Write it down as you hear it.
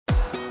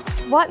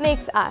What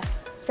makes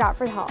us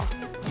Stratford Hall?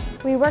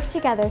 We work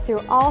together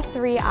through all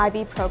 3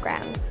 IB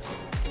programs.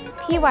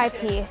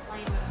 PYP,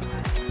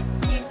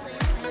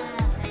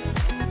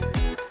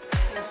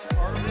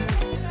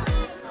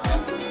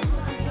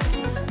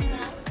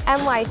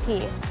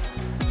 MYP,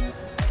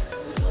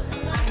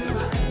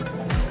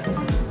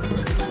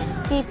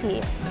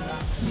 DP.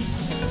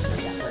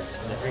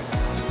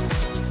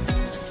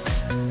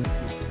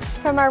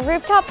 From our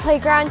rooftop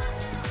playground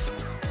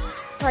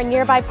to our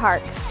nearby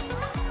parks.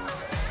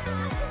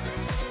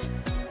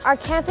 Our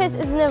campus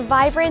is in a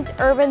vibrant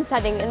urban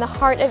setting in the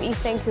heart of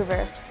East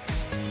Vancouver.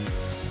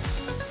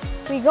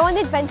 We go on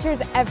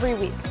adventures every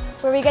week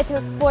where we get to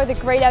explore the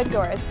great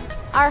outdoors,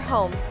 our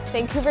home,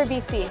 Vancouver,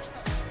 BC.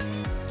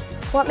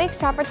 What makes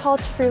Stratford Hall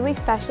truly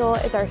special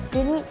is our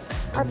students,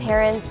 our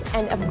parents,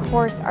 and of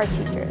course our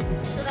teachers.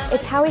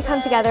 It's how we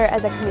come together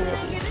as a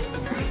community.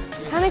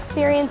 Come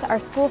experience our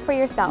school for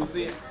yourself.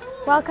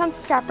 Welcome to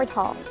Stratford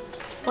Hall,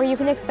 where you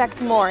can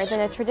expect more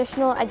than a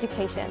traditional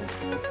education.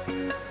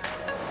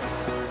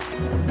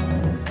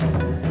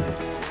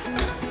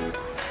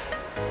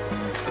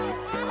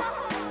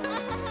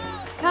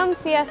 Come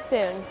see us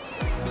soon.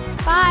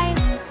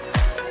 Bye!